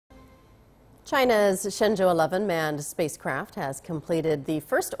China's Shenzhou 11 manned spacecraft has completed the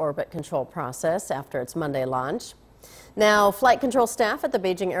first orbit control process after its Monday launch. Now, flight control staff at the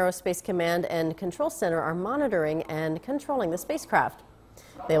Beijing Aerospace Command and Control Center are monitoring and controlling the spacecraft.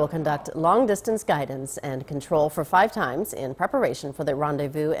 They will conduct long-distance guidance and control for 5 times in preparation for the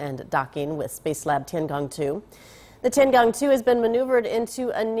rendezvous and docking with Space Lab Tiangong 2. The Tiangong 2 has been maneuvered into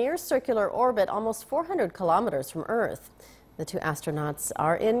a near-circular orbit almost 400 kilometers from Earth. The 2 astronauts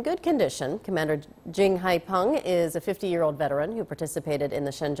are in good condition. Commander Jing Haipeng is a 50-year-old veteran who participated in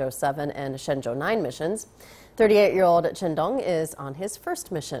the Shenzhou 7 and Shenzhou 9 missions. 38-year-old Chen Dong is on his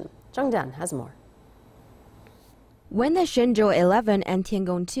first mission. Zhang Dan has more. When the Shenzhou 11 and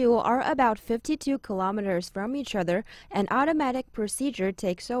Tiangong 2 are about 52 kilometers from each other, an automatic procedure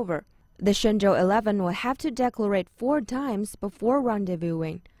takes over. The Shenzhou 11 will have to declarate 4 times before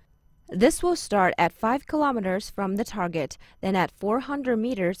rendezvousing. This will start at 5 kilometers from the target, then at 400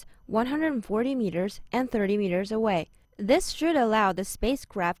 meters, 140 meters, and 30 meters away. This should allow the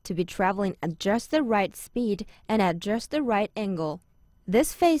spacecraft to be traveling at just the right speed and at just the right angle.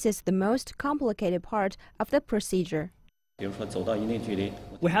 This phase is the most complicated part of the procedure.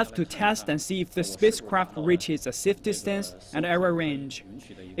 We have to test and see if the spacecraft reaches a safe distance and error range.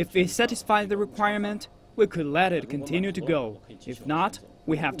 If it satisfies the requirement, we could let it continue to go. If not,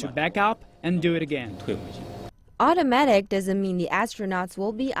 we have to back up and do it again. Automatic doesn't mean the astronauts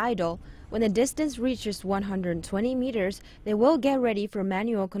will be idle. When the distance reaches 120 meters, they will get ready for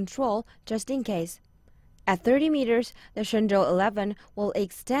manual control just in case. At 30 meters, the Shenzhou 11 will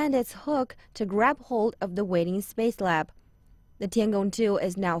extend its hook to grab hold of the waiting space lab. The Tiangong 2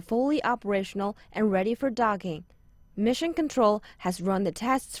 is now fully operational and ready for docking. Mission Control has run the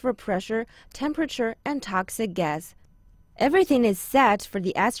tests for pressure, temperature, and toxic gas. Everything is set for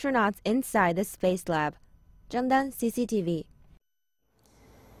the astronauts inside the space lab. Zhang Dan, CCTV.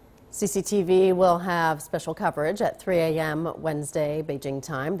 CCTV will have special coverage at 3 a.m. Wednesday, Beijing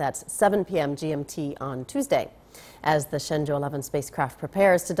time. That's 7 p.m. GMT on Tuesday, as the Shenzhou 11 spacecraft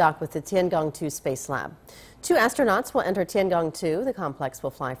prepares to dock with the Tiangong 2 space lab. 2 astronauts will enter Tiangong 2. The complex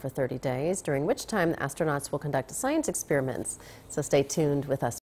will fly for 30 days, during which time the astronauts will conduct science experiments. So stay tuned with us.